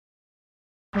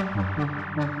Ho, ho,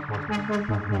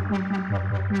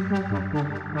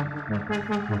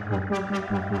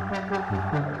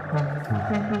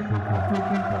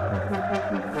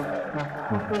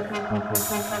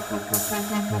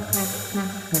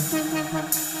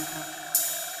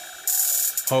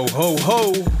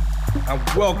 ho, and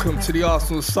welcome to the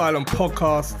Arsenal Asylum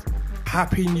podcast.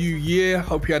 Happy New Year.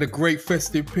 Hope you had a great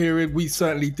festive period. We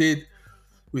certainly did,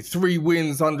 with 3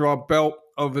 wins under our belt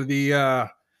over the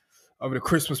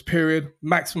Christmas period.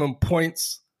 Maximum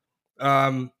points.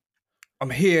 I'm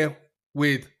here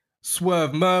with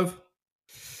Swerve Merv.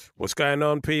 What's going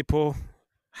on, people?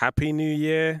 Happy New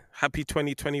Year. Happy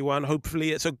 2021.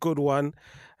 Hopefully it's a good one.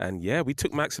 And yeah, we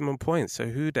took maximum points. So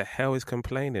who the hell is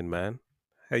complaining, man?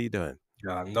 How you doing?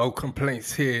 No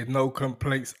complaints here. No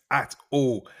complaints at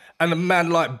all. And a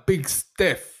man like Big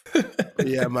Steph.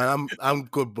 Yeah, man, I'm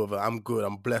good, brother. I'm good.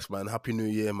 I'm blessed, man. Happy New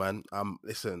Year, man.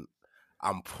 Listen,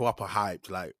 I'm proper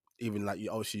hyped. Like, even like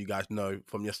obviously you guys know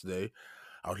from yesterday,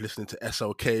 I was listening to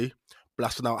SOK,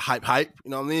 blasting out hype.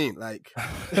 You know what I mean? Like,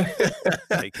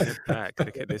 Taking it back.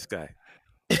 Look at this guy.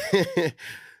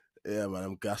 yeah, man.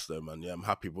 I'm gassed though, man. Yeah, I'm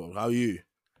happy, bro. How are you?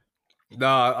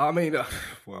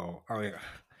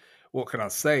 What can I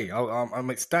say? I'm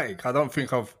ecstatic. I don't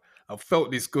think I've felt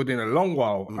this good in a long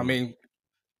while. I mean,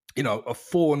 a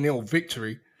 4-0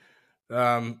 victory,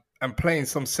 and playing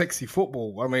some sexy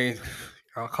football. I mean,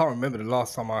 I can't remember the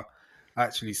last time I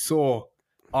actually saw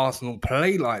Arsenal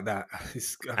play like that.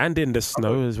 And in the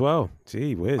snow as well.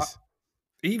 Gee whiz.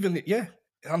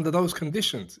 Under those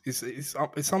conditions,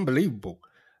 it's unbelievable.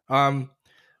 And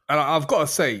I've got to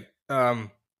say, I've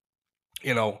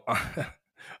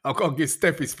got to give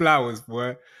Steph his flowers,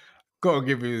 boy. Got to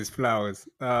give him his flowers.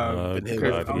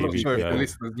 Because I'm not sure if the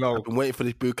listeners know. I've been waiting for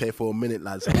this bouquet for a minute,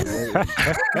 lads.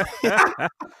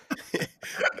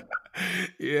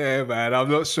 Yeah, man. I'm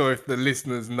not sure if the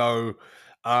listeners know,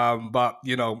 but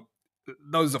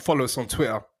those that follow us on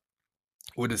Twitter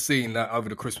would have seen that over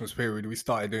the Christmas period we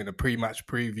started doing a pre-match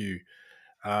preview,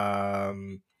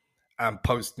 and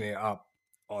posting it up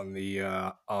on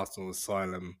the Arsenal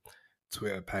Asylum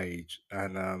Twitter page,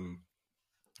 and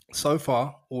so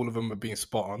far all of them have been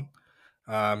spot on.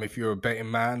 If you're a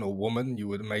betting man or woman, you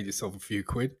would have made yourself a few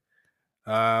quid.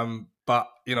 But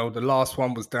the last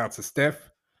one was down to Steph,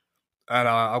 and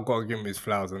I've got to give him his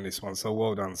flowers on this one. So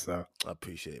well done, sir. I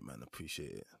appreciate it, man. I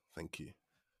appreciate it. Thank you.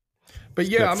 But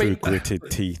yeah, through gritted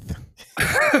teeth.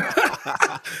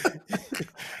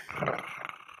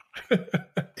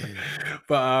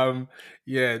 But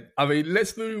I mean,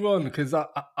 let's move on, because I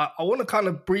want to kind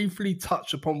of briefly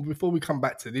touch upon, before we come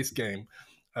back to this game,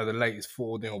 the latest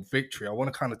 4-0 victory. I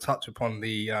want to kind of touch upon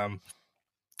the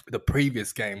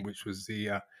previous game, which was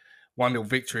the 1-0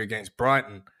 victory against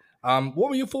Brighton. What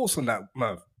were your thoughts on that,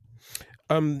 Merv?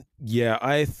 Yeah,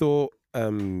 I thought,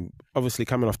 obviously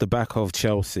coming off the back of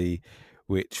Chelsea,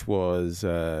 which was,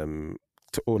 to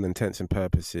all intents and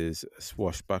purposes, a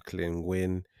swashbuckling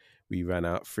win. We ran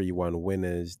out 3-1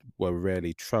 winners, were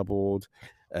rarely troubled,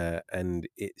 and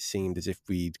it seemed as if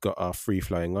we'd got our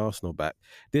free-flowing Arsenal back.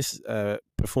 This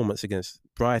performance against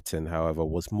Brighton, however,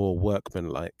 was more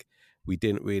workmanlike. We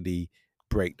didn't really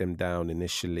break them down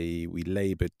initially. We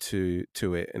laboured to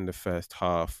it in the first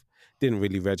half, didn't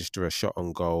really register a shot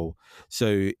on goal.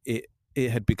 So it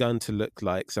had begun to look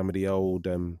like some of the old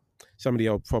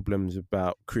problems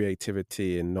about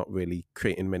creativity and not really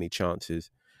creating many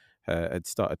chances had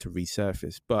started to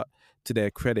resurface. But to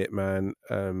their credit, man,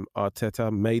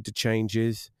 Arteta made the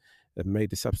changes, made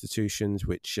the substitutions,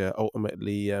 which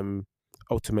ultimately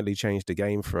changed the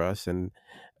game for us. And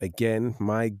again,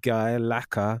 my guy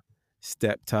Laka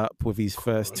stepped up with his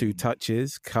first 2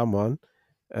 touches. Come on.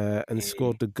 And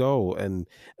scored the goal. And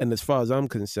as far as I'm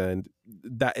concerned,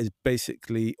 that is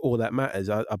basically all that matters.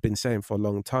 I've been saying for a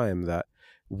long time that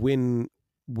win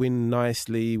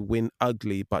nicely, win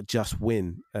ugly, but just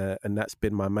win. And that's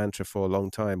been my mantra for a long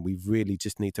time. We really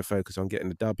just need to focus on getting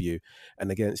the W.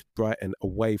 And against Brighton,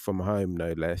 away from home,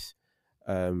 no less,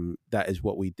 that is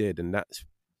what we did. And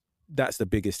that's the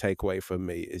biggest takeaway for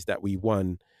me, is that we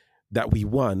won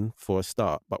for a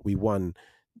start, but we won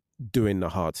doing the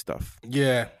hard stuff.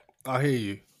 Yeah, I hear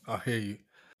you.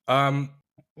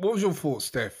 What was your thoughts,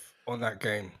 Steph, on that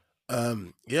game?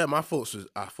 Yeah, my thoughts was,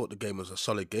 I thought the game was a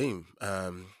solid game.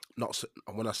 Not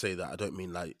when I say that, I don't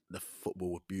mean like the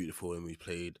football was beautiful and we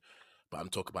played, but I'm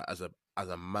talking about as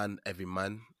a man, every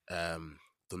man done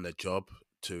their job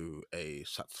to a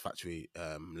satisfactory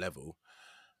level.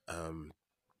 And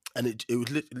it was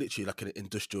literally like an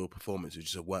industrial performance,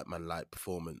 which is a workman-like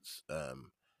performance.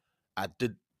 I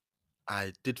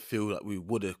did feel like we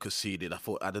would have conceded.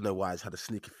 I don't know why, I just had a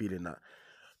sneaky feeling that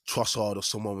Trossard or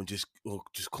someone would just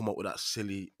come up with that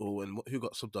silly. Who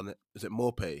got subbed on it? Is it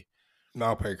Morpay?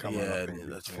 Malpe come on, I Yeah, think.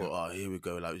 and I just thought, oh, here we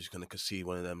go. Like we're just gonna concede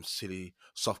one of them silly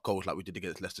soft goals like we did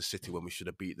against Leicester City when we should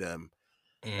have beat them.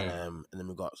 And then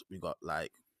we got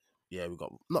like, yeah, we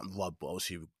got not robbed, but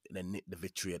obviously they nicked the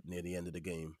victory near the end of the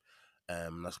game. I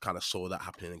kind of saw that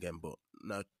happening again. But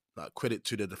no, like credit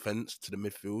to the defense, to the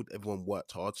midfield. Everyone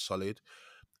worked hard, solid,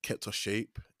 kept us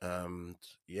shape.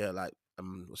 Yeah, like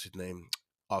what's his name?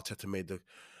 Arteta made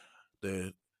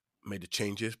the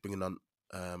changes, bringing on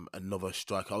another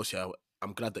striker. Obviously,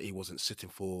 I'm glad that he wasn't sitting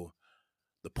for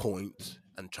the point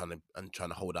and trying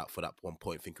to hold out for that 1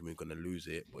 point, thinking we were going to lose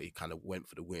it, but he kind of went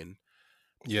for the win.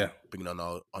 Yeah, bringing on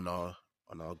our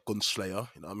gunslayer,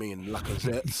 you know what I mean,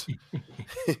 Lacazette.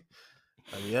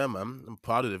 And yeah, man, I'm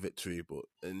proud of the victory, but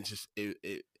and it's just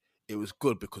it was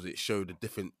good because it showed a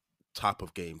different type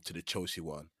of game to the Chelsea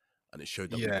one, and it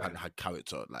showed that we kind of had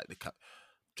character, like the.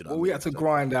 You know we had to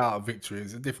grind out a victory.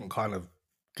 It's a different kind of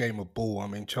game of ball. I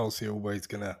mean, Chelsea are always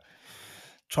gonna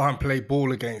try and play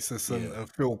ball against us and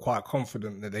feel quite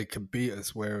confident that they could beat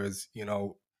us. Whereas, you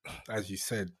know, as you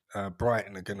said,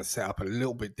 Brighton are going to set up a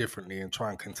little bit differently and try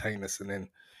and contain us and then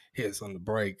hit us on the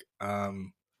break.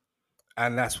 And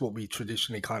that's what we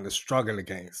traditionally kind of struggle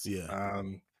against. Yeah.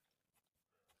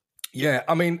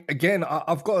 I mean, again,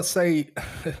 I've got to say,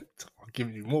 I'm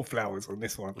giving you more flowers on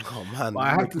this one. Oh man, but I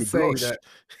have to say that.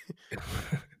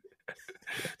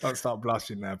 Don't start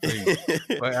blushing now, please.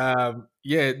 But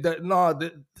yeah,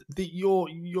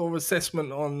 your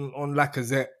assessment on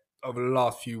Lacazette over the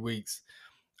last few weeks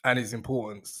and his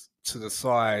importance to the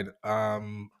side.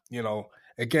 You know,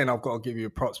 again, I've got to give you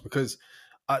props because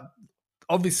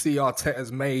obviously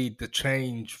Arteta's made the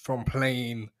change from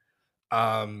playing,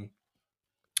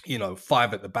 you know,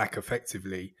 5 at the back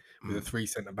effectively with the 3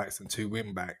 centre backs and 2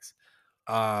 wing backs,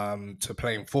 to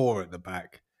playing 4 at the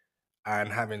back.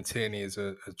 And having Tierney as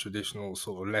a traditional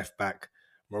sort of left back,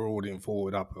 marauding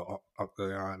forward up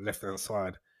the left hand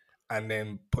side, and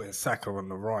then putting Saka on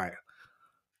the right,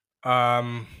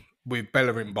 with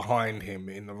Bellerin behind him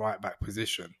in the right back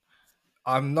position.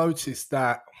 I've noticed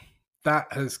that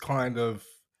has kind of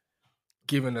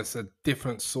given us a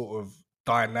different sort of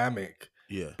dynamic,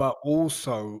 but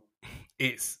also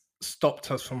it's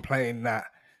stopped us from playing that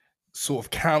sort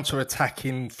of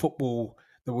counter-attacking football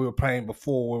that we were playing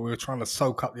before, where we were trying to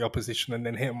soak up the opposition and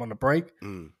then hit them on the break.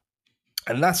 And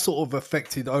that sort of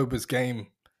affected Ober's game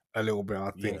a little bit,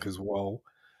 I think, as well.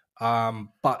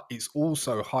 But it's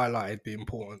also highlighted the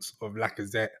importance of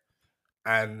Lacazette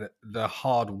and the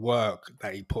hard work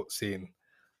that he puts in.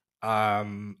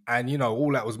 And, you know,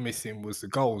 all that was missing was the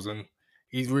goals. And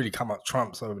he's really come up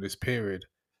trumps over this period.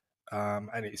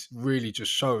 And it really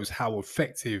just shows how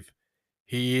effective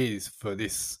he is for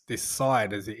this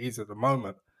side as it is at the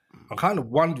moment. I'm kind of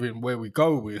wondering where we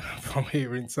go from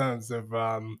here in terms of,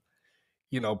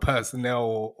 you know,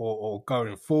 personnel or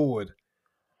going forward.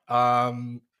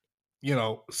 You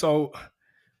know, so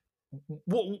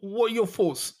what are your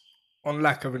thoughts on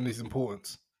Laka and his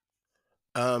importance?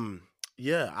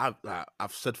 Yeah,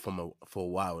 I've said for a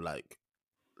while, like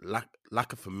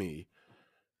Laka for me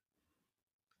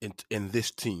in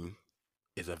this team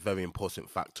is a very important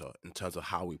factor in terms of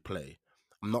how we play.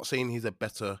 I'm not saying he's a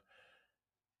better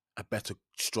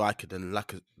striker than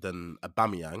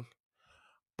Aubameyang,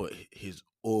 but his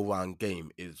all-round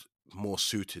game is more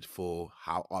suited for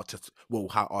how Arteta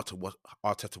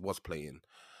was playing.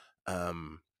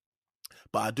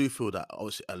 But I do feel that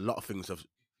obviously a lot of things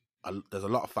there's a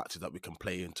lot of factors that we can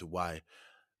play into why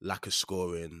Laka's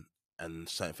scoring and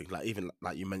certain things, like even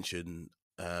like you mentioned,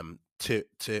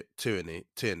 Tierney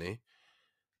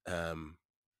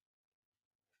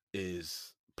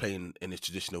is playing in his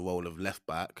traditional role of left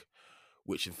back,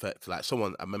 which in fact, like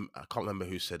someone I can't remember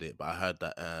who said it, but I heard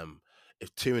that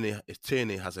if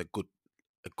Tierney has a good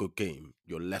game,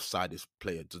 your left sided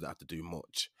player doesn't have to do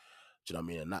much. Do you know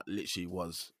what I mean? And that literally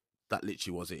was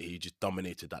it. He just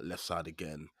dominated that left side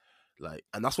again, like,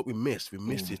 and that's what we missed. We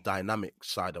missed his dynamic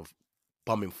side of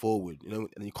bombing forward, you know,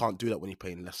 and you can't do that when you're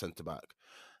playing left centre back.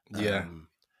 Yeah.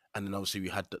 And then obviously we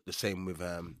had the same with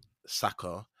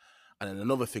Saka. And then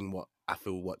another thing, what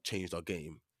changed our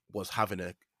game was having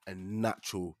a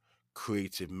natural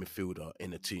creative midfielder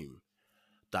in a team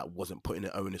that wasn't putting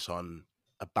the onus on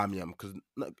Aubameyang, because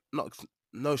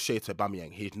no shade to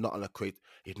Aubameyang, he's not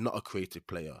a creative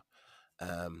player.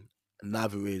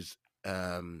 Neither is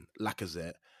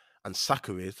Lacazette, and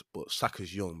Saka is, but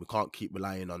Saka's young. We can't keep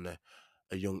relying on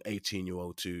a young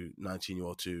 18-year-old to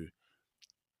 19-year-old to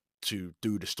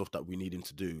do the stuff that we need him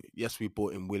to do. Yes, we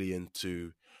brought in Willian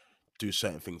to do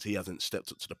certain things. He hasn't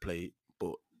stepped up to the plate,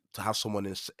 but to have someone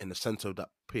in the center of that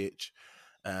pitch,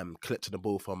 collecting the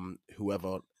ball from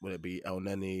whoever, whether it be El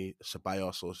Neni,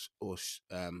 Ceballos, or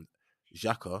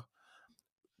Xhaka,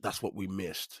 that's what we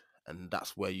missed, and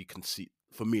that's where you can see.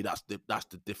 For me, that's the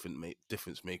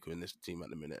difference maker in this team at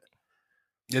the minute.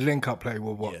 Your link-up play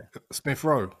with what? Yeah. Smith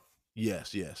Rowe?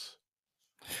 Yes.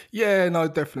 Yeah, no,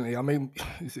 definitely. I mean,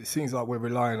 it seems like we're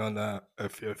relying on a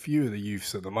few of the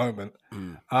youths at the moment.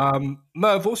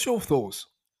 Merv, what's your thoughts?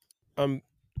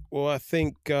 Well, I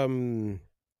think, the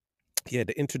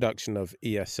introduction of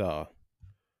ESR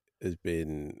has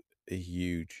been a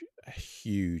huge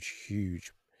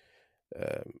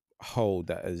hole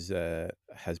that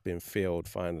has been filled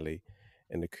finally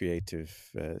in the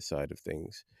creative side of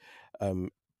things.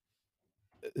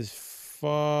 As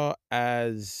far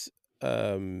as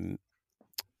the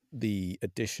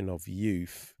addition of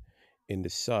youth in the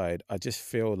side, I just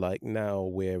feel like now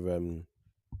we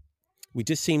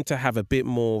just seem to have a bit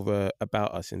more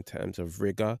about us in terms of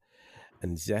rigor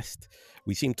and zest.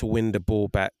 We seem to win the ball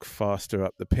back faster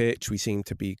up the pitch. We seem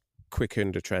to be quicker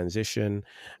in the transition.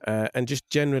 And just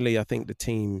generally, I think the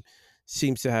team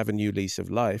seems to have a new lease of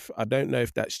life. I don't know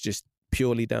if that's just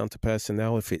purely down to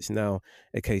personnel, if it's now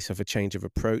a case of a change of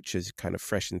approach has kind of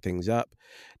freshened things up.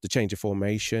 The change of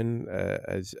formation,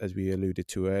 as we alluded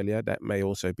to earlier, that may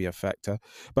also be a factor.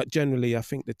 But generally, I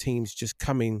think the team's just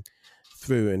coming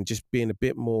through and just being a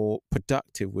bit more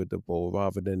productive with the ball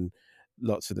rather than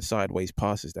lots of the sideways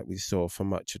passes that we saw for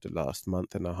much of the last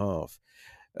month and a half.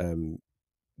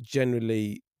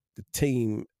 Generally, the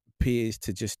team appears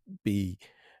to just be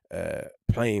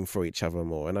playing for each other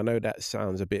more. And I know that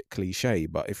sounds a bit cliche,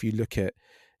 but if you look at,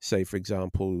 say, for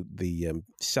example, the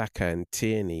Saka and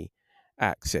Tierney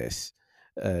access,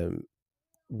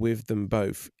 with them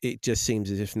both, it just seems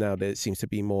as if now there seems to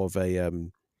be more of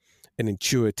an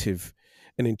intuitive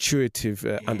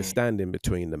understanding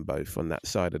between them both on that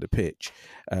side of the pitch.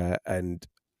 And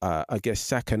I guess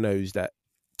Saka knows that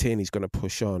Tierney's going to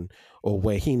push on or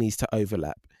where he needs to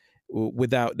overlap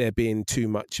without there being too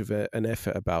much of an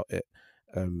effort about it.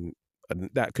 And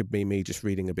that could be me just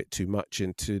reading a bit too much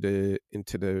into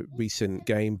the recent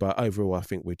game. But overall, I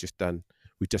think we've just done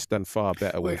far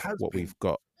better with what we've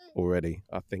got already,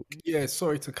 I think. Yeah,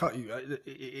 sorry to cut you.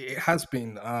 It has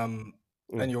been, and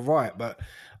you're right. But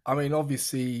I mean,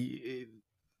 obviously,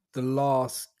 the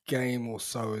last game or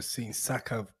so has seen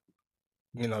Saka,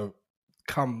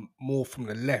 come more from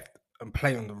the left and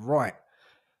play on the right.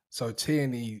 So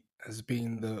Tierney has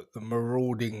been the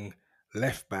marauding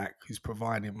left back who's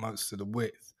providing most of the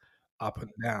width up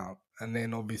and down. And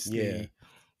then obviously,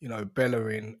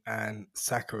 Bellerin and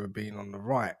Saka have been on the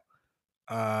right.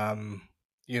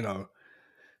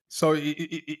 So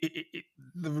the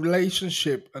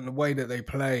relationship and the way that they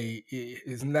play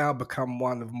is now become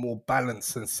one of more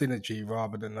balance and synergy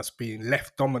rather than us being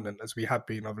left dominant as we have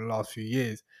been over the last few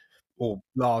years or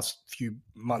last few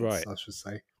months, right, I should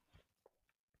say.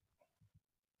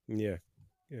 Yeah.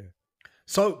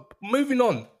 So moving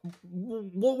on,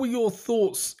 what were your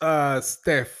thoughts,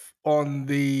 Steph, on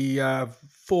the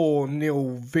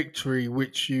 4-0 victory,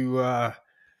 which you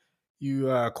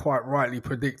quite rightly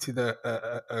predicted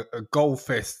a goal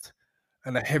fest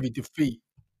and a heavy defeat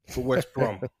for West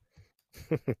Brom?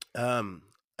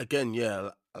 Again, yeah,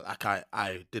 like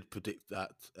I did predict that.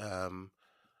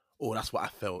 Or that's what I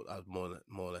felt. I'd more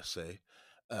or less say.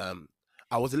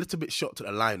 I was a little bit shocked at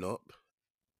the lineup,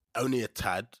 only a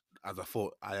tad, as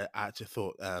I actually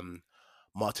thought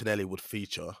Martinelli would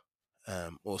feature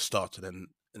or start, and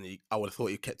I would have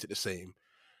thought he kept it the same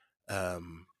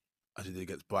as he did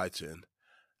against Brighton.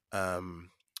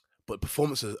 But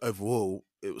performances overall,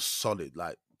 it was solid,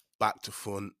 like back to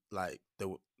front. Like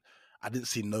I didn't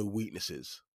see no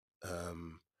weaknesses,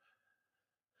 and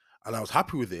I was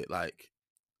happy with it. Like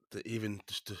even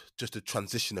just the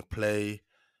transition of play.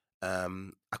 I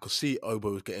could see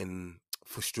Obo was getting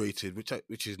frustrated, which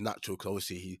is natural because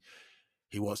obviously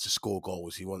he wants to score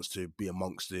goals. He wants to be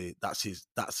amongst that's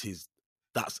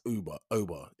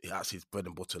Oba. That's his bread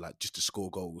and butter, like just to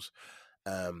score goals.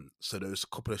 So there was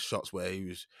a couple of shots where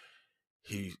he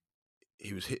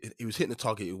was hitting the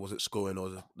target, he wasn't scoring,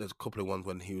 or there's a couple of ones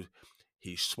when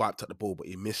he swiped at the ball but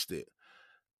he missed it.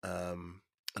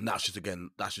 And that's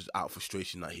just out of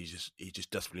frustration that he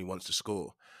just desperately wants to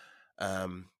score.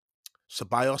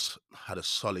 Ceballos had a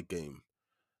solid game.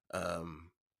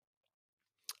 And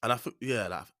I think,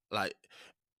 like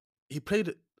he played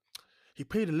a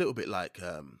little bit like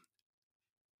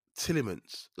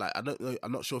Tielemans. Like, I don't know,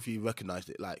 I'm not sure if you recognised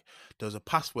it. Like, there was a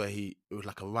pass where it was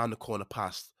like a round the corner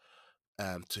pass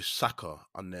to Saka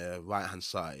on the right hand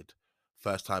side,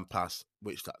 first time pass,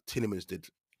 which that Tielemans did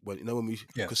when we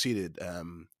conceded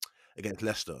against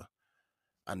Leicester,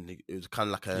 and it was kind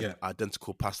of like an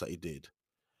identical pass that he did.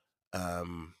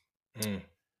 And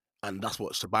that's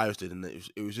what Ceballos did, and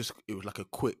it was like a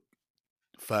quick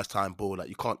first time ball that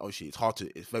you can't, obviously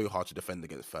it's very hard to defend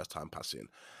against first time passing,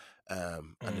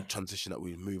 and the transition that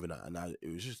we were moving at, and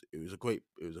it was a great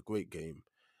game.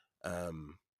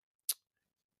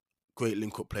 Great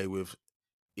link up play with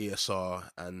ESR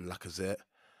and Lacazette,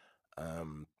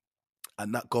 and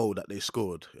that goal that they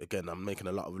scored, again, I'm making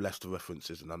a lot of Leicester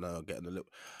references, and I know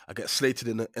I get slated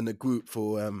in the group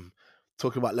for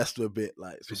talking about Leicester a bit,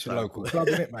 like it's your local club,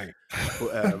 isn't it, mate?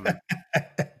 But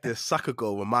the Saka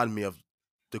goal reminded me of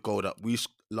the goal that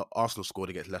Arsenal scored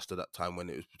against Leicester that time, when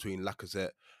it was between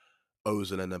Lacazette,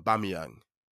 Ozil, and Aubameyang.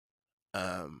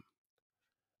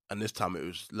 And this time it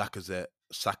was Lacazette,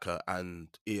 Saka, and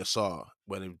ESR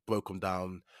when it broke them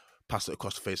down, passed it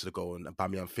across the face of the goal, and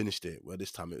Aubameyang finished it. Where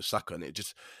this time it was Saka, and it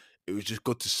was just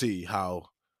good to see how,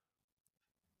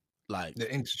 like, the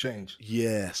interchange.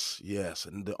 Yes,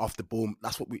 and the off the ball.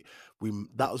 That's what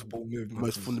that was the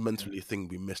most fundamentally thing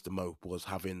we missed the most, was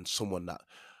having someone that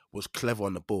was clever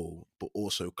on the ball but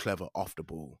also clever off the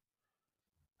ball.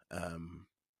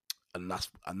 And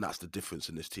that's the difference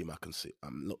in this team. I can see.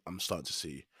 I'm starting to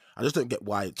see. I just don't get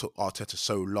why it took Arteta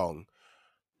so long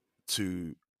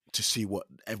to see what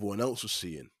everyone else was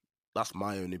seeing. That's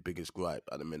my only biggest gripe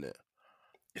at the minute.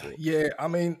 Yeah, I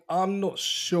mean, I'm not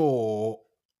sure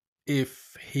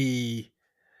if he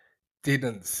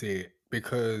didn't see it,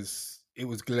 because it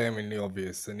was glaringly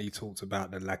obvious, and he talked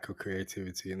about the lack of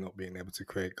creativity and not being able to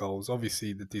create goals.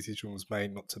 Obviously, the decision was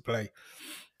made not to play,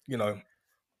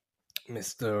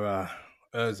 Mr.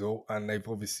 Ozil, and they've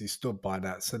obviously stood by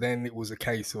that. So then it was a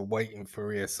case of waiting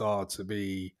for ESR to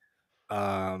be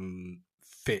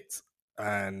fit.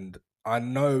 And I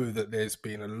know that there's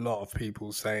been a lot of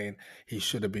people saying he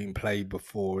should have been played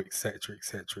before, etc.,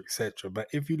 etc., etc. But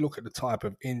if you look at the type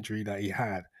of injury that he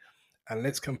had, and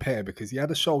let's compare, because he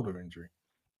had a shoulder injury,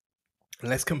 and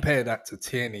let's compare that to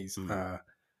Tierney's,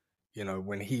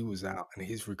 when he was out and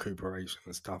his recuperation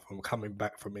and stuff, and coming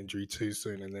back from injury too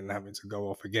soon and then having to go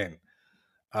off again.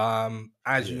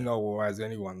 You know, or as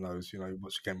anyone knows, you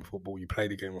watch a game of football, you play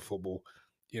the game of football,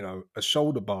 a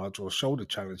shoulder barge or a shoulder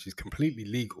challenge is completely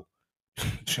legal. Do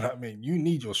you know what I mean? You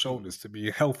need your shoulders to be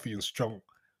healthy and strong.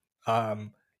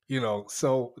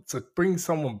 So to bring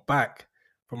someone back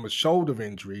from a shoulder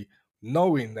injury,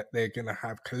 knowing that they're going to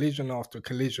have collision after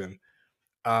collision,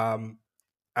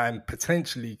 and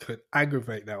potentially could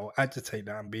aggravate that or agitate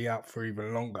that and be out for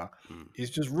even longer, is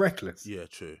just reckless. Yeah,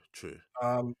 true.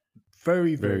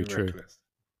 Very, very reckless.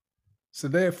 So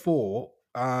therefore,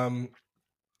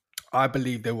 I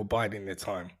believe they were biding their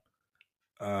time.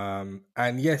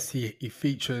 And yes, he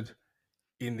featured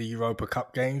in the Europa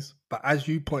Cup games, but as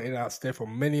you pointed out, Steph,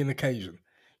 on many an occasion,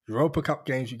 Europa Cup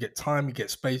games, you get time, you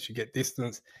get space, you get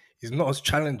distance. It's not as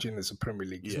challenging as the Premier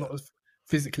League. It's not as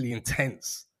physically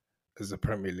intense as the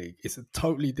Premier League. It's a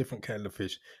totally different kettle of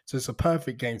fish. So it's a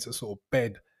perfect game to sort of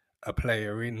bed a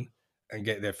player in and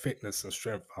get their fitness and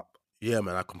strength up. Yeah,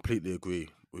 man, I completely agree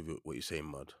with what you're saying,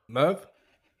 Mud. Merv?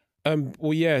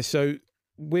 Well, yeah. So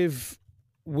with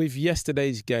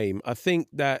yesterday's game, I think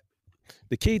that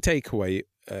the key takeaway,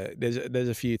 there's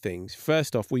a few things.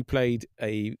 First off, we played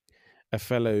a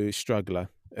fellow struggler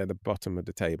at the bottom of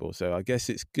the table. So I guess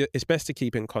it's best to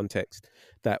keep in context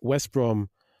that West Brom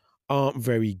aren't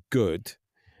very good.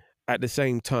 At the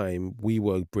same time, we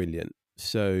were brilliant.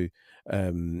 So,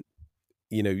 as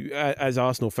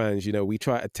Arsenal fans, we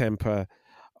try to temper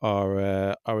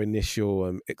our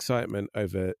initial excitement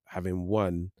over having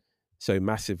won so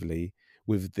massively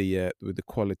with the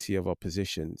quality of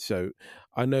opposition. So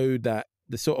I know that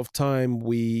the sort of time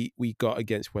we got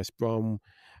against West Brom,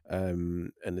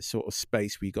 and the sort of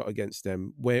space we got against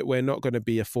them, we're not going to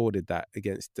be afforded that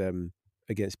against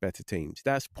better teams.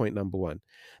 That's point number one.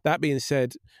 That being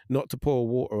said, not to pour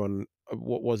water on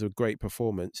what was a great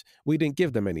performance, we didn't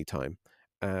give them any time.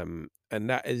 And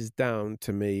that is down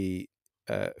to me,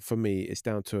 for me, it's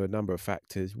down to a number of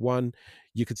factors. One,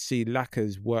 you could see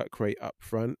Laka's work rate up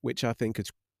front, which I think is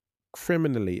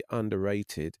criminally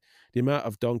underrated. The amount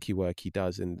of donkey work he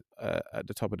does at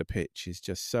the top of the pitch is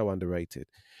just so underrated.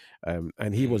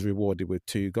 And he was rewarded with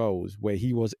 2 goals where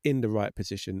he was in the right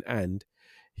position, and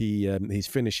his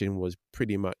finishing was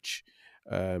pretty much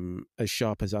as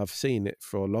sharp as I've seen it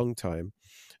for a long time.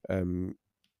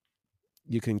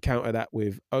 You can counter that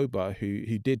with Oba,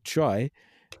 who did try,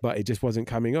 but it just wasn't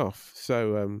coming off.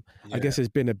 So I guess there's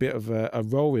been a bit of a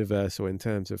role reversal in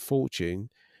terms of fortune,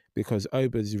 because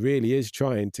Oba's really is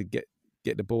trying to get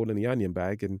the ball in the onion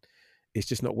bag, and it's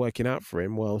just not working out for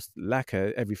him. Whilst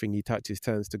Laka, everything he touches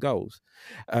turns to goals.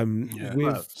 Yeah.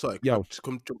 Right, sorry, can I yo, just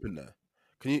come jump in there?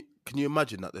 Can you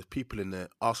imagine that there's people in the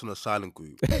Arsenal silent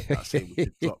group that are saying we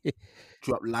should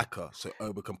drop Laka so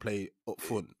Oba can play up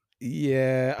front?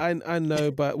 yeah, I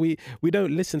know, but we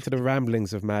don't listen to the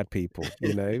ramblings of mad people.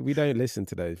 You know, we don't listen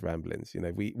to those ramblings. You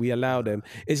know, we allow them.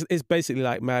 It's basically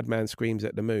like Madman screams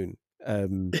at the moon.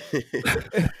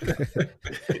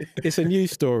 It's a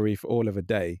news story for all of a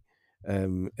day,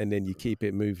 and then you keep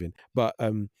it moving. But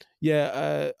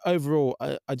overall,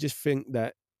 I just think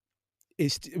that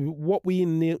it's what we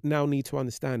now need to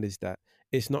understand is that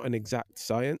it's not an exact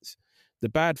science. The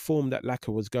bad form that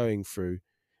Laka was going through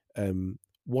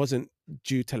wasn't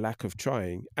due to lack of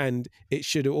trying, and it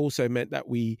should have also meant that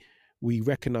we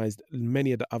recognised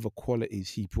many of the other qualities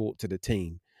he brought to the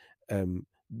team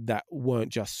that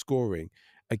weren't just scoring.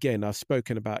 Again, I've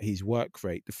spoken about his work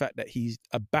rate, the fact that he's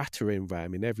a battering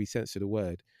ram in every sense of the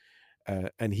word,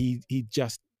 and he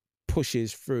just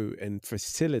pushes through and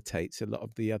facilitates a lot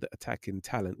of the other attacking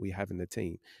talent we have in the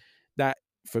team. That,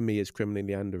 for me, is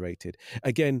criminally underrated.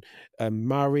 Again,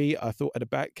 Murray, I thought at the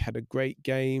back had a great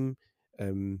game.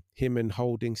 Him and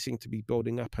Holding seem to be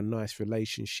building up a nice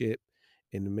relationship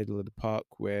in the middle of the park,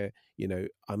 where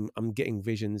I'm getting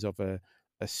visions of a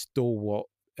stalwart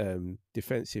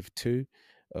defensive two,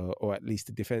 or at least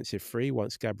a defensive three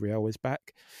once Gabriel is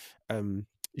back.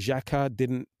 Xhaka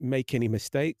didn't make any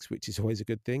mistakes, which is always a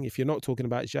good thing. If you're not talking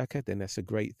about Xhaka, then that's a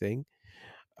great thing.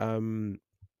 And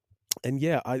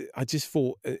yeah, I just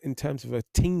thought in terms of a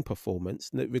team performance,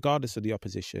 regardless of the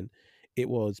opposition, it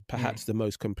was perhaps the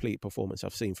most complete performance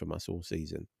I've seen from us all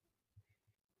season.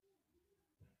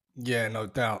 Yeah, no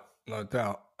doubt.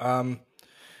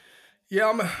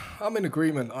 Yeah, I'm in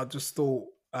agreement. I just thought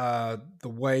the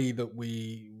way that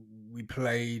we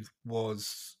played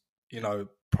was,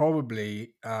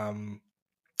 probably, and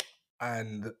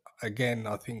again,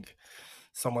 I think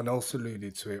someone else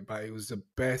alluded to it, but it was the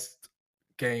best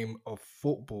game of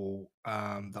football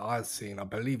that I've seen. I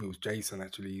believe it was Jason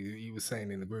actually. He was saying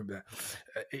in the group that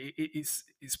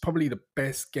it's probably the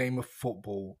best game of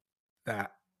football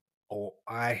that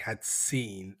I had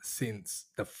seen since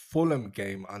the Fulham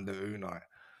game under Unai.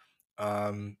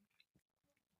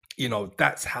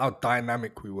 That's how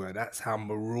dynamic we were. That's how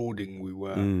marauding we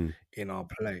were in our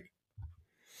play.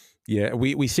 Yeah,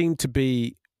 we seem to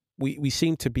be we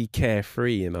seem to be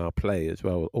carefree in our play as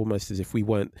well, almost as if we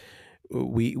weren't.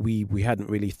 We hadn't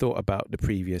really thought about the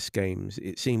previous games.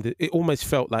 It almost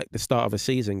felt like the start of a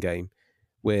season game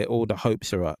where all the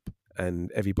hopes are up and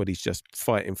everybody's just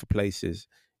fighting for places.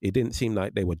 It didn't seem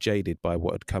like they were jaded by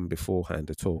what had come beforehand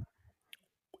at all.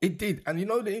 It did. And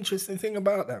the interesting thing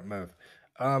about that, Merv,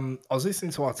 I was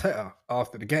listening to Arteta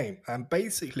after the game, and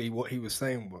basically what he was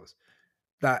saying was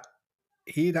that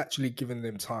he had actually given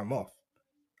them time off.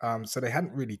 So they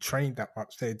hadn't really trained that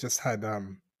much. They just had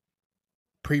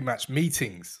pre-match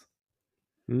meetings.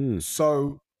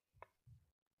 So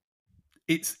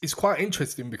it's quite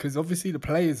interesting because obviously the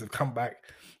players have come back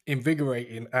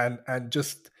invigorating and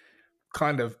just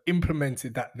kind of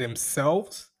implemented that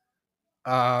themselves.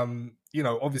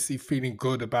 Obviously feeling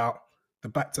good about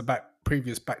the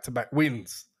previous back-to-back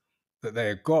wins that they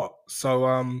had got. So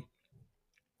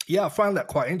I found that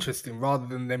quite interesting rather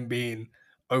than them being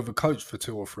overcoached for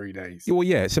 2 or 3 days. Well,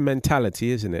 yeah, it's a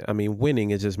mentality, isn't it? I mean,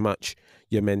 winning is as much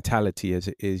your mentality as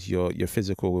it is your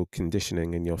physical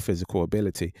conditioning and your physical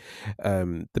ability.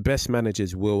 The best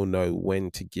managers will know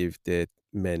when to give their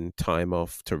men time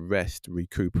off to rest,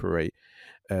 recuperate,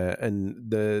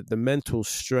 and the mental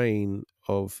strain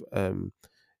of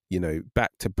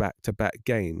back to back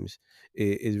games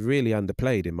is really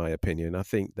underplayed, in my opinion. I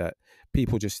think that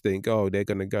people just think, oh, they're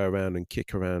going to go around and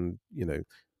kick around,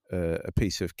 a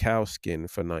piece of cow skin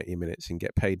for 90 minutes and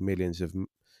get paid millions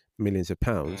of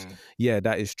pounds. Yeah,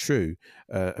 that is true.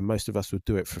 And most of us would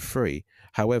do it for free.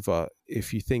 However,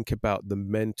 if you think about the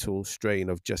mental strain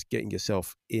of just getting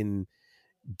yourself in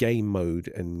game mode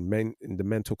and the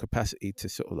mental capacity to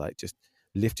sort of like just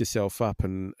lift yourself up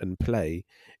and play,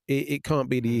 it can't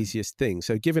be the easiest thing.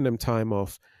 So giving them time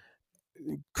off,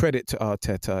 credit to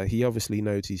Arteta. He obviously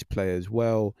knows his players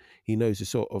well. He knows the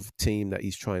sort of team that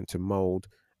he's trying to mould.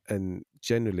 And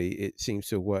generally, it seems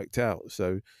to have worked out.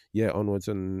 So, yeah, onwards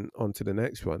and on to the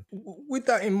next one. With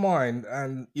that in mind,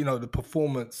 and the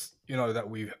performance, that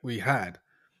we had,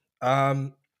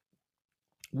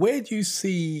 where do you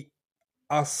see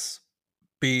us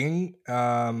being,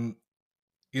 over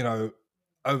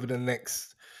the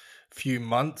next few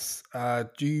months?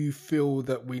 Do you feel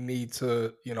that we need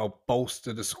to,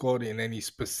 bolster the squad in any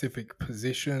specific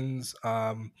positions?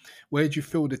 Where do you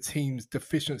feel the team's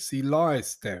deficiency lies,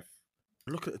 Steph?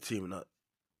 look at the team,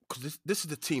 because this is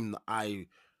the team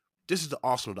this is the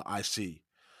Arsenal that I see.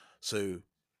 So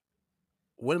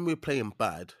when we're playing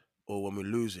bad or when we're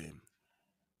losing,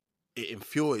 it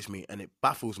infuriates me and it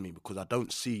baffles me because I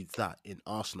don't see that in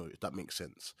Arsenal. If that makes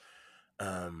sense.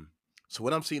 So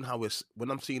when I'm seeing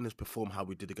us perform how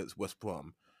we did against West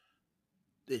Brom,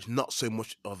 it's not so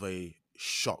much of a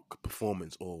shock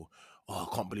performance or I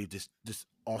can't believe this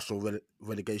Arsenal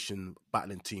relegation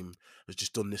battling team has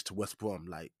just done this to West Brom.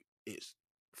 Like, it's,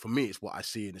 for me, it's what I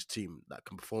see in this team that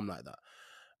can perform like that.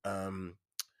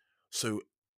 So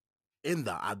in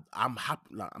that, I'm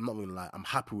happy. Like, I'm not gonna lie, I'm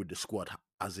happy with the squad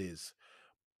as is.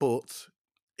 But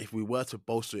if we were to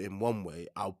bolster it in one way,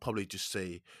 I'll probably just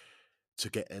say to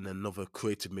get in another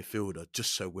creative midfielder,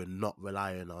 just so we're not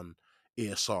relying on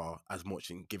ESR as much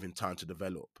and giving time to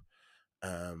develop.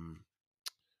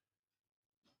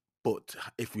 But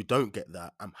if we don't get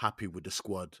that, I'm happy with the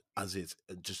squad as is,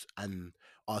 and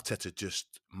Arteta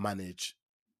just manage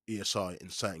ESR in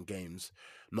certain games,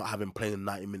 not having played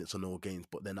 90 minutes on all games,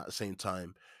 but then at the same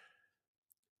time,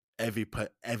 every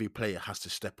player has to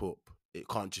step up. It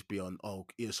can't just be on,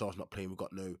 ESR's not playing, we've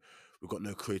got no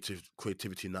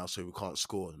creativity now, so we can't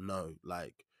score. No,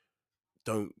 like,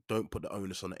 don't put the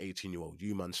onus on the 18-year-old.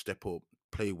 You, man, step up,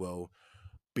 play well,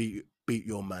 beat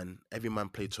your man. Every man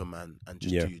play to a man and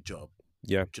just do your job.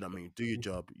 Yeah. Do you know what I mean? Do your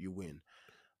job, you win.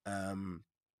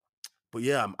 But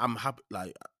yeah, I'm happy.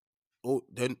 Like,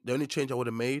 the only change I would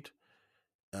have made,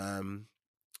 and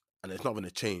it's not going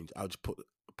to change. I'll just put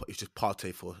it's just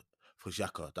Partey for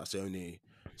Xhaka. That's the only.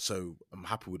 So I'm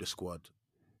happy with the squad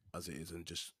as it is, and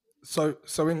just. So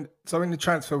in the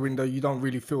transfer window, you don't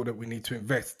really feel that we need to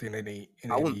invest in any.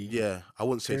 I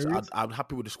wouldn't say so. I'm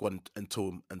happy with the squad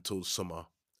until summer,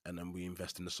 and then we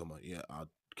invest in the summer. Yeah, I'd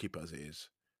keep it as it is.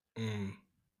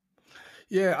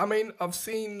 Yeah, I mean, I've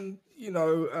seen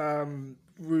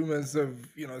rumors of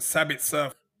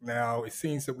Sabitzer. Now it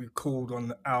seems that we've called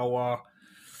on our,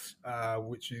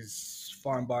 which is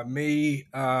fine by me.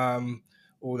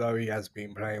 Although he has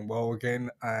been playing well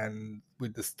again, and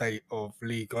with the state of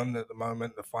Ligue 1 at the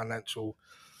moment, the financial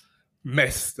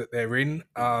mess that they're in,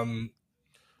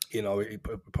 it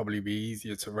would probably be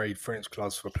easier to raid French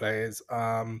clubs for players.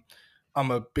 I'm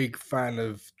a big fan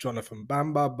of Jonathan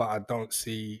Bamba, but I don't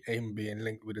see him being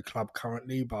linked with the club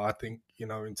currently. But I think,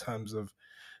 in terms of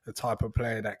the type of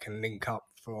player that can link up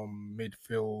from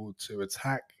midfield to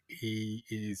attack, he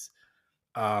is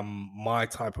my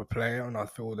type of player, and I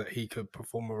feel that he could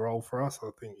perform a role for us. I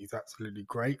think he's absolutely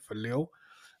great for Lille.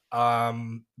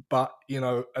 But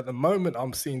at the moment,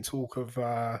 I'm seeing talk of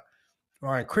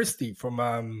Ryan Christie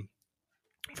from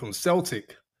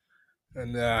Celtic,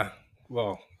 and at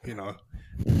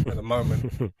the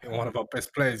moment, one of our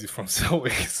best players is from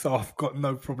Celtic, so I've got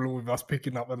no problem with us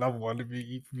picking up another one if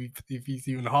he's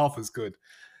even half as good.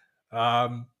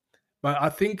 But I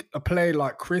think a player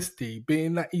like Christie,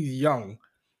 being that he's young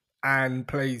and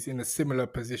plays in a similar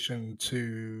position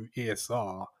to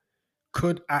ESR,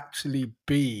 could actually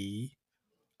be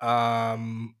a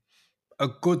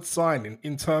good signing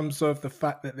in terms of the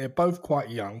fact that they're both quite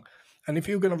young. And if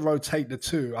you're going to rotate the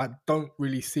two, I don't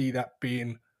really see that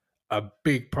being a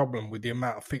big problem with the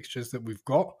amount of fixtures that we've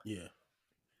got. Yeah.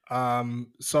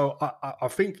 So I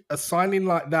think a signing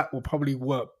like that will probably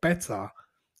work better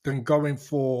than going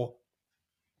for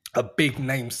a big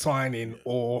name signing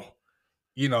or,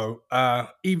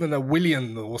 even a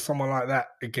Willian or someone like that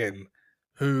again,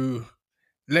 who,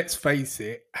 let's face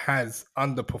it, has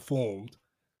underperformed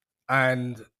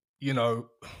and,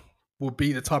 will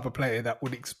be the type of player that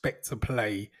would expect to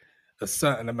play a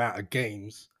certain amount of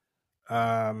games,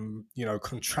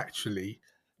 contractually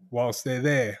whilst they're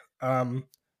there.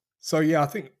 So, yeah, I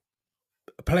think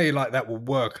a player like that will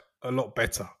work a lot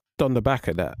better. On the back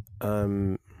of that,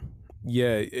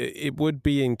 it would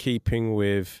be in keeping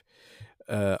with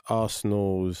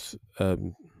Arsenal's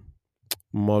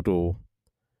model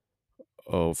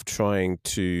of trying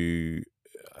to,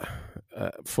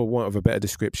 for want of a better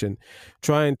description,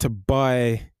 trying to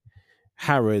buy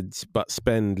Harrods but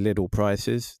spend little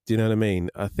prices. Do you know what I mean?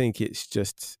 I think it's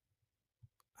just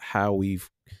how we've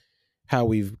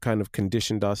kind of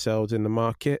conditioned ourselves in the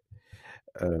market.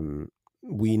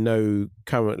 We know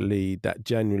currently that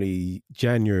January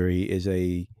is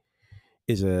a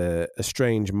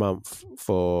strange month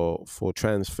for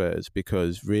transfers,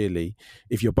 because really,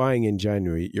 if you're buying in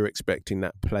January, you're expecting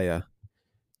that player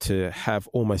to have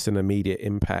almost an immediate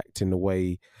impact in the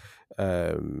way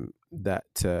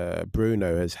that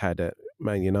Bruno has had at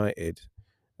Man United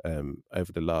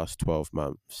over the last 12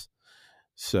 months.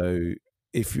 So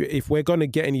if we're going to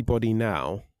get anybody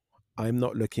now, I'm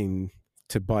not looking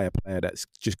to buy a player that's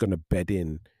just going to bed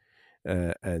in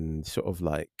and sort of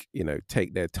like,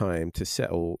 take their time to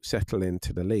settle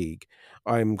into the league.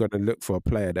 I'm going to look for a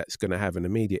player that's going to have an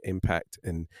immediate impact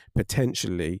and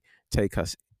potentially take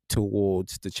us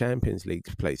towards the Champions League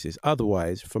places.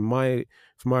 Otherwise, from my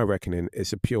reckoning,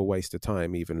 it's a pure waste of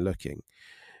time even looking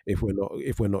if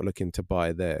we're not looking to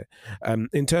buy there.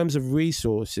 In terms of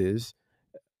resources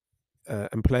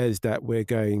and players that we're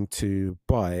going to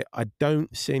buy, I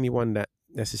don't see anyone that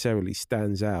necessarily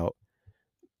stands out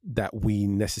that we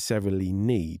necessarily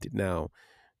need. Now,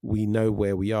 we know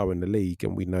where we are in the league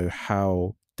and we know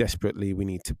how desperately we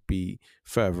need to be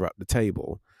further up the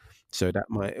table. So that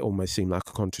might almost seem like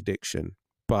a contradiction.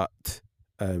 But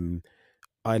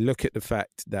I look at the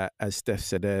fact that, as Steph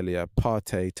said earlier,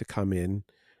 Partey to come in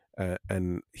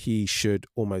and he should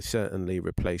almost certainly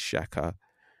replace Xhaka.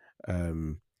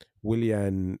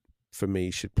 Willian, for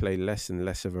me, should play less and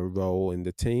less of a role in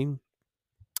the team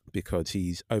because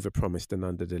he's overpromised and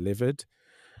underdelivered.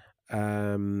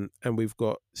 And we've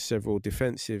got several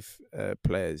defensive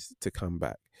players to come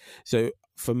back. So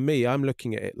for me, I'm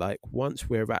looking at it like once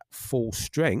we're at full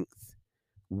strength,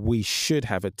 we should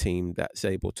have a team that's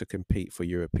able to compete for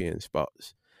European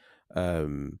spots.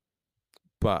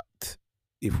 But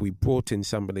if we brought in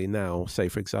somebody now, say,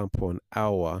 for example, an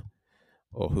Aouar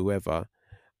or whoever,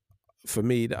 for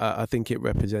me, I think it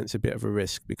represents a bit of a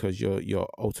risk because you're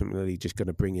ultimately just going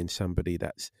to bring in somebody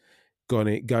that's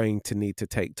going to need to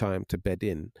take time to bed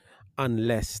in,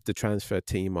 unless the transfer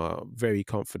team are very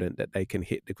confident that they can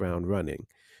hit the ground running.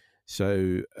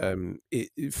 So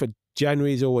for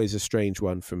January is always a strange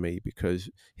one for me because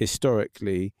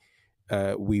historically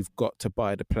we've got to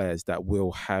buy the players that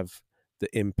will have the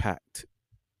impact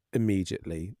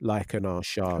immediately, like an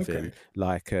Arshavin,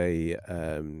 like a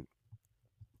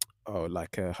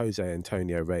Jose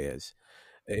Antonio Reyes.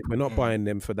 If we're not buying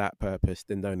them for that purpose,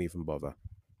 then don't even bother,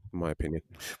 in my opinion.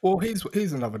 Well,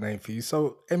 here's another name for you.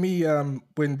 So Emi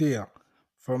Buendia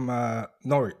from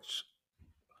Norwich.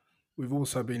 We've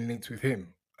also been linked with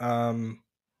him. And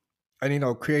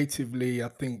creatively, I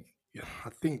think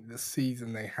the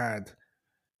season they had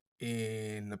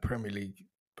in the Premier League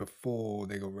before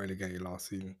they got relegated last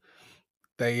season,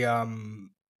 they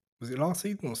was it last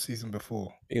season or season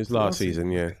before? It was last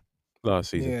season, yeah.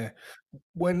 Last season. Yeah.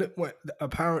 When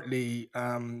apparently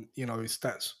his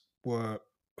stats were,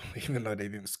 even though they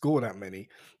didn't score that many,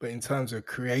 but in terms of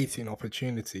creating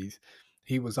opportunities,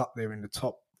 he was up there in the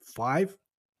top 5.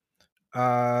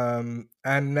 And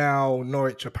now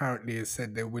Norwich apparently has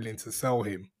said they're willing to sell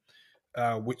him,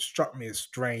 which struck me as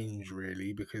strange,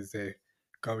 really, because they're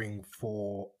going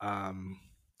for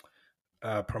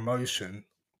promotion.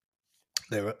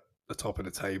 They're at the top of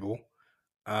the table,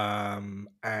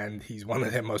 and he's one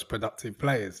of their most productive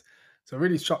players. So it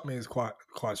really struck me as quite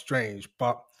strange.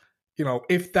 But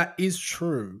if that is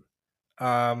true,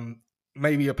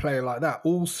 maybe a player like that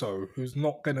also, who's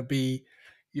not going to be,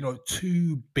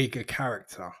 too big a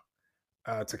character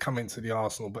to come into the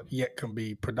Arsenal, but yet can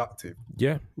be productive.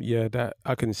 Yeah, that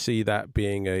I can see that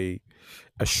being a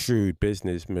shrewd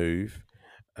business move.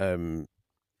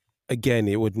 Again,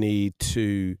 it would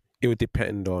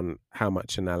depend on how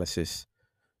much analysis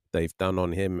they've done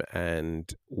on him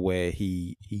and where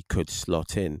he could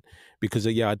slot in. Because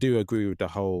I do agree with the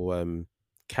whole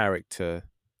character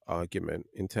argument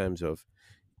in terms of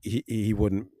he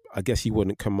wouldn't. I guess he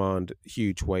wouldn't command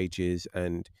huge wages,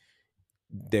 and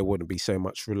there wouldn't be so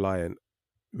much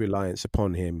reliance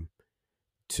upon him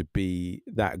to be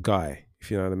that guy,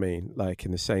 if you know what I mean. Like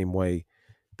in the same way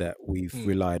that we've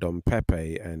relied on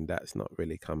Pepe, and that's not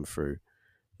really come through.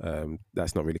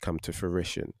 That's not really come to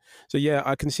fruition. So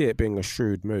I can see it being a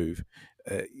shrewd move.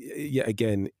 Yet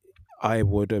again, I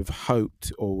would have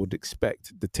hoped or would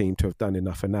expect the team to have done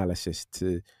enough analysis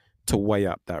to weigh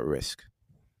up that risk.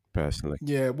 Personally,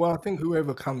 well, I think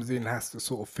whoever comes in has to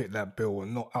sort of fit that bill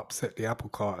and not upset the apple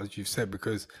cart, as you've said,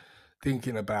 because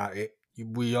thinking about it,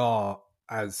 we are,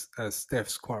 as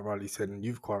Steph's quite rightly said and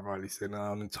you've quite rightly said, and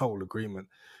I'm in total agreement,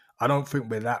 I don't think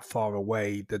we're that far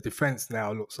away. The defense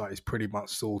now looks like it's pretty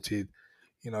much sorted.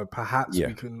 Perhaps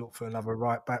we can look for another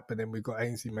right back, but then we've got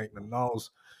Ainsley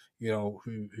Maitland-Niles, who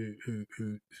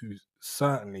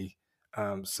certainly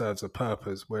serves a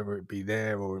purpose, whether it be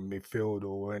there or in midfield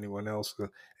or anywhere else,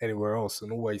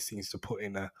 and always seems to put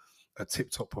in a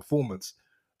tip-top performance.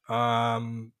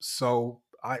 So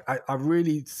I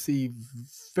really see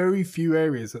very few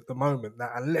areas at the moment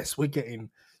that, unless we're getting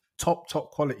top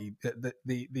quality,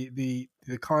 the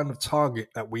kind of target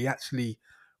that we actually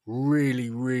really,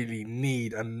 really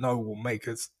need and know will make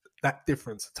us that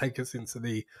difference, take us into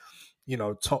the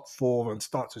top 4 and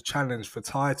start to challenge for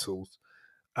titles.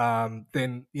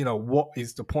 then what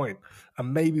is the point?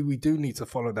 And maybe we do need to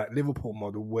follow that Liverpool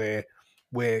model where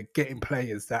we're getting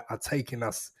players that are taking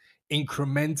us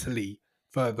incrementally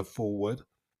further forward,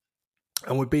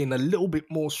 and we're being a little bit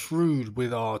more shrewd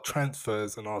with our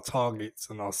transfers and our targets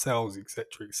and our sales,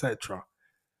 etc., etc.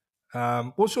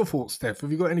 What's your thoughts, Steph?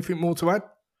 Have you got anything more to add?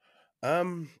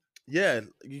 Yeah,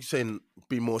 you saying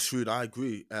be more shrewd. I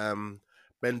agree. Bendia,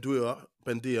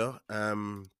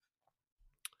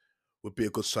 would be a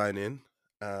good signing.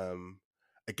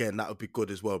 Again, that would be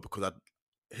good as well because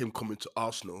him coming to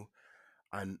Arsenal,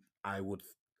 and I would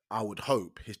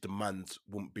hope his demands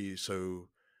wouldn't be so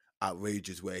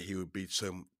outrageous where he would be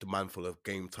so demandful of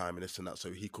game time and this and that.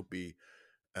 So he could be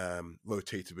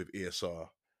rotated with ESR.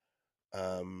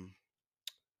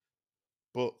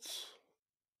 But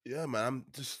yeah, man, I'm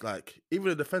just like, even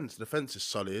the defense is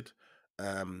solid.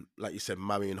 Like you said,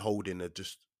 Murray and Holding are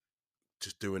just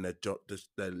doing their job.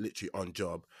 They're literally on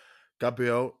job.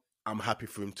 Gabriel, I'm happy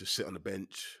for him to sit on the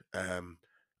bench and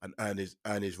earn his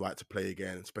right to play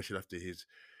again, especially after his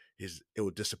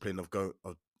ill discipline of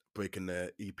breaking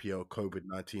the EPL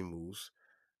COVID-19 rules.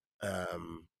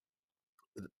 And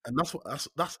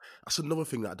that's another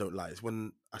thing that I don't like is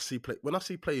when I see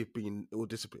players being ill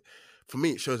disciplined. For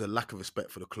me, it shows a lack of respect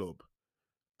for the club.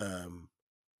 And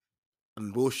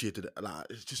Wilshere did it like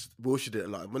it's just Wilshere did it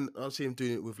like when I see him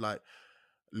doing it with like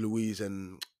Louise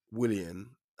and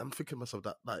Willian. I'm thinking to myself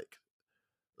that like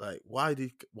why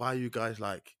are you guys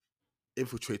like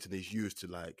infiltrating these youths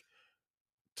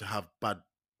to have bad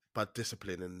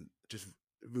discipline and just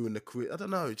ruin the career? I don't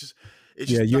know. It's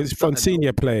just from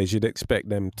senior players, you'd expect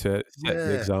them to set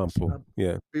the example.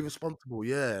 Yeah, be responsible.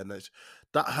 Yeah, and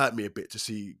that hurt me a bit to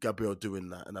see Gabriel doing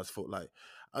that, and I thought like,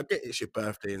 I get it's your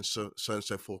birthday and so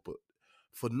forth, but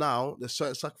for now, there's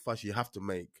certain sacrifices you have to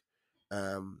make,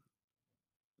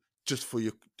 just for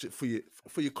your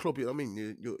club. You know what I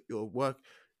mean? Your work.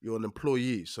 You're an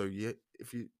employee, so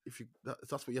if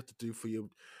that's what you have to do for your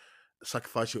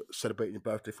sacrifice, you're celebrating your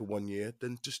birthday for 1 year,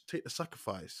 then just take the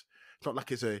sacrifice. It's not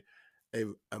like it's a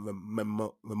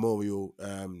memorial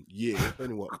year.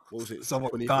 Only what was it?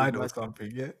 Someone died or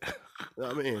something, yeah. You know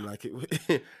what I mean? Like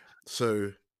it.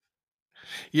 So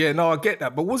yeah, no, I get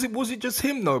that. But was it just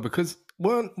him though? Because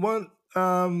weren't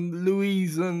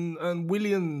Louise and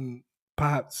William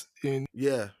perhaps in?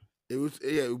 Yeah, it was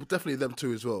definitely them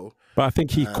two as well. But I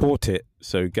think he caught it,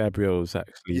 so Gabriel's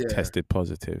actually tested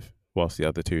positive, whilst the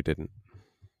other two didn't.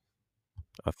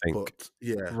 I think. But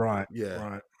yeah, right.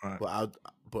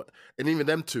 But and even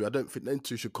them two, I don't think them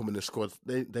two should come in the squad.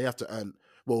 They have to earn.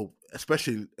 Well,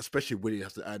 especially Willie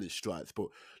has to earn his stripes, but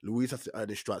Louise has to earn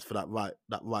his stripes for that right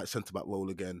centre back role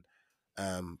again.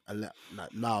 And like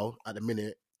now at the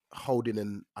minute,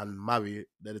 Holding and Murray,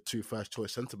 they're the two first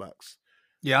choice centre backs.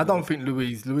 Yeah, I don't think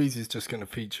Louise is just going to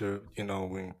feature,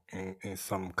 in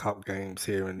some cup games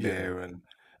here and there,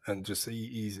 and just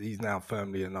he's now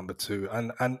firmly a number two.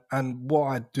 And what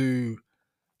I do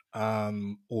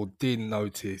or did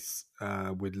notice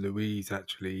with Louise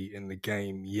actually in the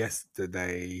game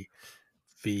yesterday,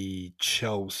 the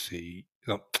Chelsea,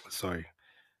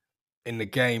 in the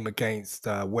game against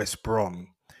West Brom.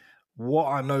 What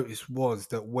I noticed was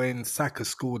that when Saka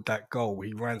scored that goal,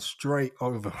 he ran straight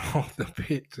over off the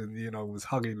pitch and was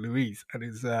hugging Louise, and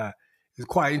it's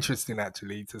quite interesting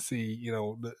actually to see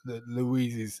that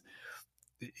Louise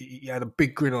he had a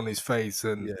big grin on his face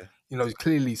and he's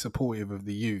clearly supportive of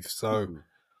the youth. So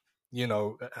he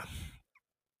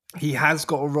has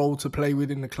got a role to play with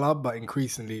in the club, but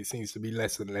increasingly it seems to be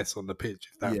less and less on the pitch.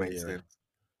 If that makes sense.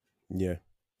 Yeah.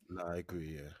 No, I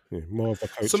agree. Yeah. More of a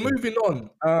coaching. So moving on,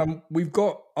 we've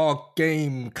got our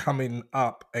game coming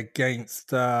up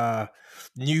against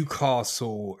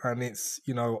Newcastle, and it's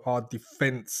our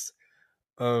defense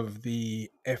of the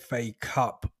FA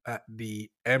Cup at the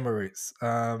Emirates.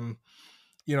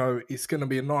 It's going to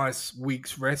be a nice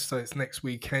week's rest, so it's next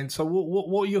weekend. So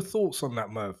what are your thoughts on that,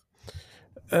 Merv?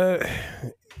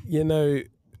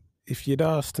 If you'd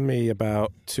asked me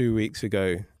about 2 weeks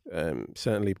ago,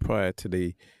 certainly prior to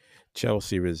the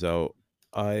Chelsea result,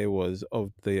 I was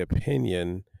of the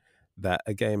opinion that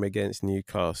a game against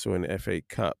Newcastle in the FA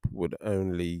Cup would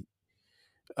only,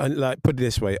 put it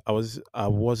this way, I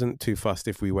wasn't too fussed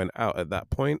if we went out at that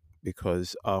point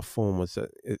because our form was at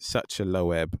such a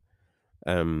low ebb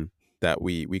that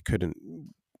we couldn't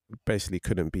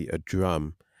beat a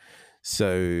drum.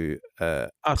 So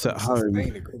us at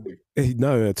home,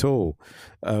 no, at all.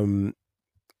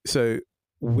 So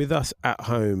with us at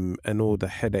home and all the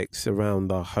headaches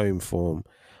around our home form,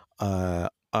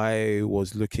 I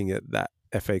was looking at that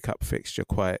FA Cup fixture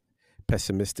quite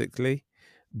pessimistically.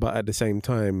 but at the same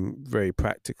time, very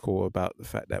practical about the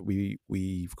fact that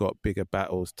we've got bigger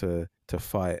battles to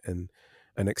fight, and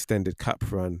an extended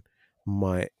cup run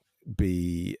might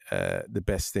be the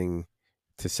best thing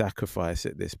to sacrifice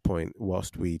at this point,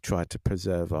 whilst we try to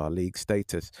preserve our league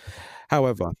status.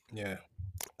 However, Yeah.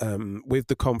 With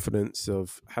the confidence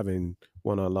of having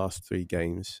won our last 3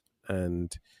 games,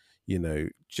 and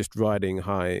just riding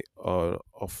high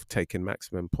off taking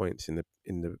maximum points in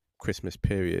the Christmas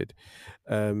period,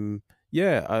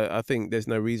 I think there's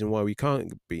no reason why we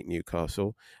can't beat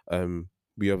Newcastle.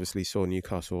 We obviously saw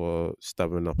Newcastle are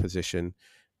stubborn opposition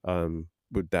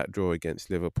with that draw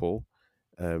against Liverpool,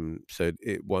 so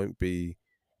it won't be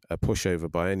a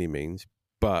pushover by any means.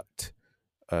 But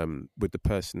with the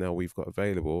personnel we've got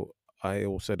available, I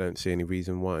also don't see any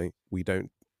reason why we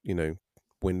don't,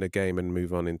 win the game and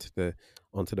move on onto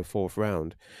the 4th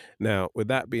round. Now, with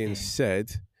that being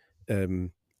said,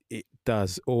 it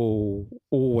does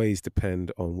always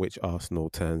depend on which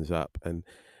Arsenal turns up. And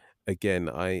again,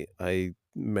 I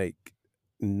make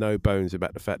no bones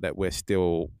about the fact that we're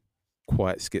still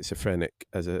quite schizophrenic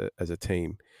as a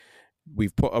team.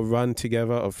 We've put a run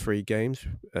together of 3 games,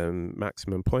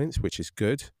 maximum points, which is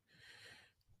good.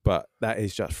 But that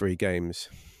is just 3 games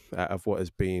out of what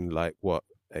has been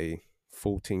a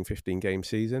 14, 15 game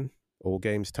season, all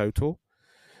games total.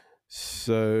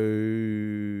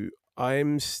 So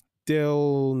I'm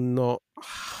still not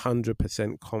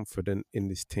 100% confident in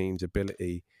this team's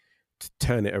ability to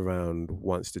turn it around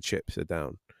once the chips are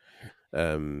down.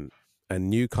 And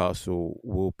Newcastle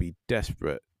will be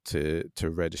desperate to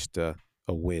register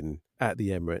a win at the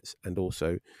Emirates, and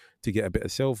also to get a bit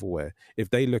of silverware. If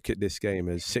they look at this game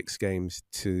as 6 games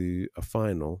to a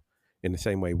final in the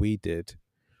same way we did,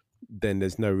 then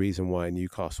there's no reason why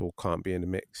Newcastle can't be in the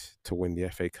mix to win the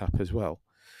FA Cup as well.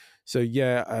 So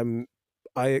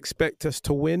I expect us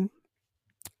to win,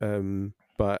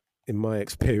 but in my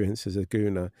experience as a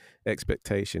Gooner,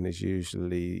 expectation is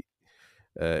usually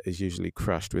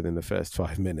crushed within the first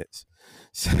 5 minutes.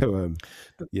 So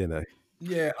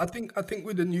Yeah, I think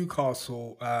with the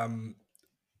Newcastle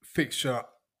fixture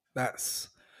that's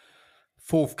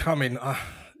forthcoming,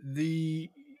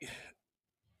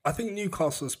 I think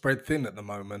Newcastle is spread thin at the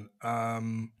moment. I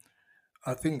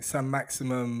think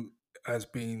Saint-Maximin has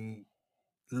been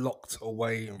locked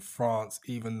away in France,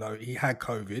 even though he had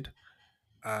COVID.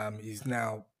 He's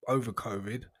now over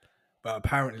COVID, but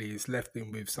apparently it's left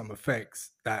him with some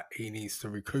effects that he needs to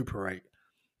recuperate.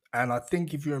 And I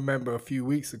think if you remember a few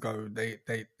weeks ago, they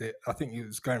I think he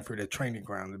was going through their training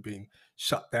ground and being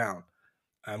shut down,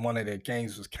 and one of their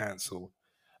games was cancelled.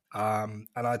 And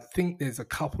I think there's a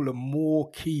couple of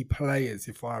more key players,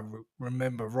 if I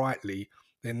remember rightly,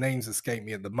 their names escape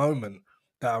me at the moment,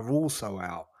 that are also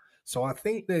out. So I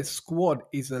think their squad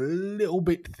is a little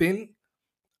bit thin.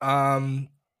 And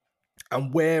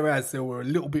whereas they were a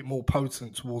little bit more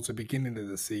potent towards the beginning of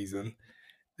the season,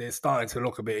 they're starting to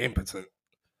look a bit impotent.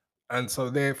 And so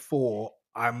therefore,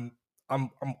 I'm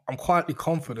quietly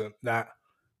confident that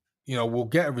we'll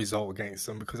get a result against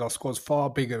them, because our squad's far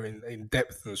bigger in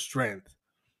depth and strength.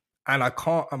 And I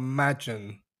can't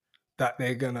imagine that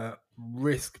they're going to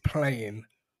risk playing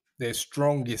their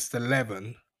strongest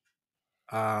 11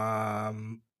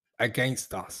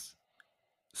 against us.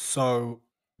 So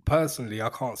personally, I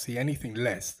can't see anything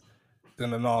less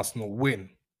than an Arsenal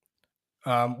win.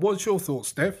 What's your thoughts,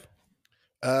 Steph?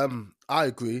 I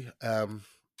agree.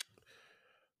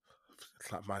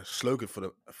 It's like my slogan for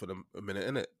the minute,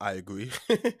 isn't it? I agree.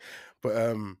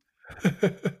 But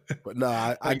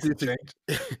no, I do think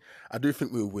I do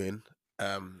think we'll win.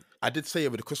 I did say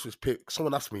over the Christmas period,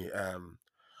 someone asked me,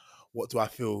 what do I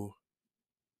feel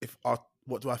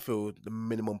the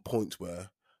minimum points were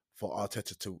for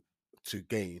Arteta to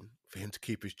gain for him to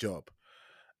keep his job.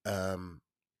 And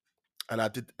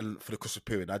for the Christmas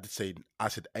period, I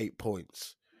said 8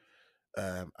 points.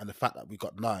 And the fact that we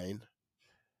got 9,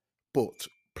 but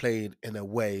playing in a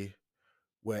way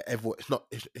where everyone,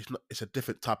 it's a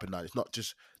different type of 9. It's not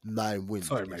just 9 wins.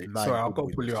 Sorry, mate. Sorry, I've got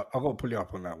to pull you up. I've got to pull you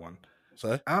up on that one.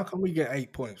 Sorry? How can we get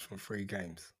 8 points from 3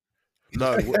 games?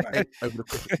 No, over the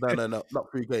Christmas, no,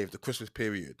 not 3 games. The Christmas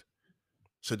period.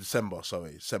 So December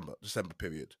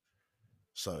period.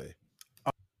 Sorry.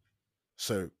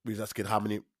 So we just get how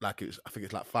many? I think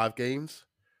it's like 5 games.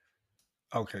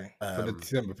 Okay, for the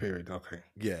December period. Okay.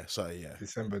 Yeah. Sorry. Yeah.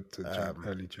 December to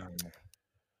early January.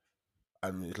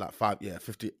 And it's like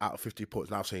 50 out of 50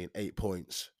 points. Now I'm saying 8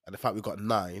 points, and the fact we got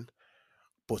 9,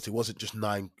 but it wasn't just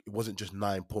 9. It wasn't just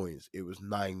 9 points. It was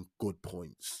 9 good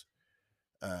points.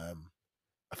 I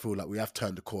feel like we have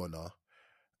turned the corner.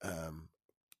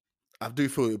 I do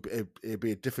feel it'd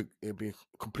be a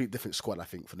complete different squad, I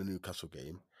think, for the Newcastle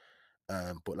game.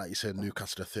 But like you said,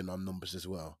 Newcastle are thin on numbers as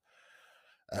well.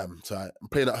 So I'm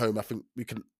playing at home. I think we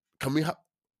can we have?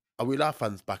 Are we allowed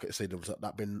fans back at the stadium? Has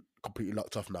that been completely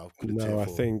locked off now? No, I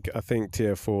think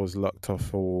Tier 4's locked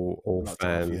off all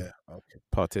fan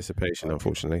participation,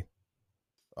 unfortunately.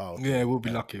 Oh, okay. Yeah, we'll be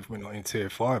lucky if we're not in Tier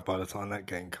 5 by the time that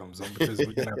game comes on, because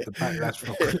we're going to have the backlash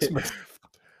for Christmas.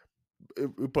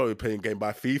 We're probably playing game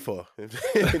by FIFA.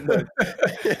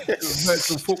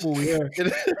 Virtual football, yeah.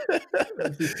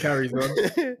 This carries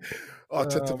on.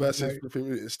 Arteta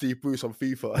versus Steve Bruce on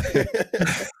FIFA.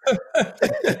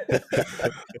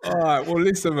 All right, well,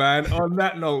 listen, man. On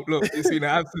that note, look, it's been an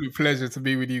absolute pleasure to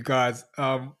be with you guys.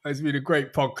 It's been a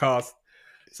great podcast.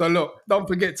 So, look, don't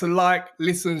forget to like,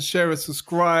 listen, share, and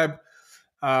subscribe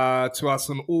to us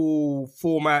on all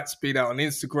formats, be that on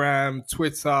Instagram,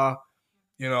 Twitter.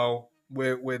 You know,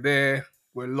 we're there,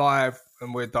 we're live,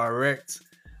 and we're direct.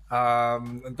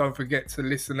 And don't forget to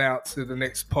listen out to the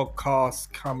next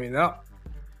podcast coming up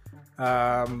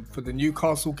for the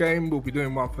Newcastle game. We'll be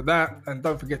doing one for that. And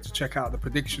don't forget to check out the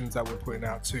predictions that we're putting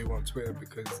out too on Twitter,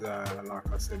 because like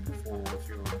I said before, if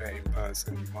you're a betting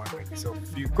person, you might make yourself a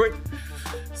few quid.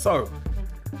 So,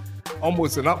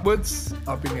 onwards and upwards.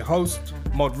 I've been your host,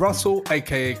 Mod Russell,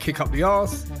 aka Kick Up the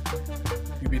Arse.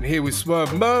 You've been here with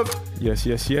Swerve Merv. Yes.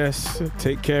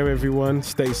 Take care, everyone.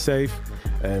 Stay safe.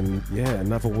 And yeah,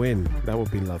 another win. That would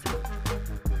be lovely.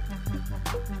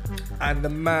 And the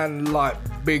man like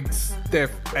Big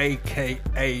Steph,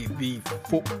 aka the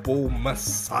Football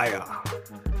Messiah.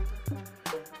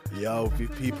 Yo,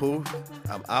 people,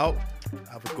 I'm out.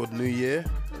 Have a good new year.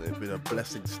 And it's been a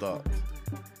blessing start.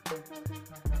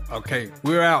 Okay,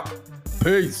 we're out.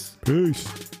 Peace. Peace.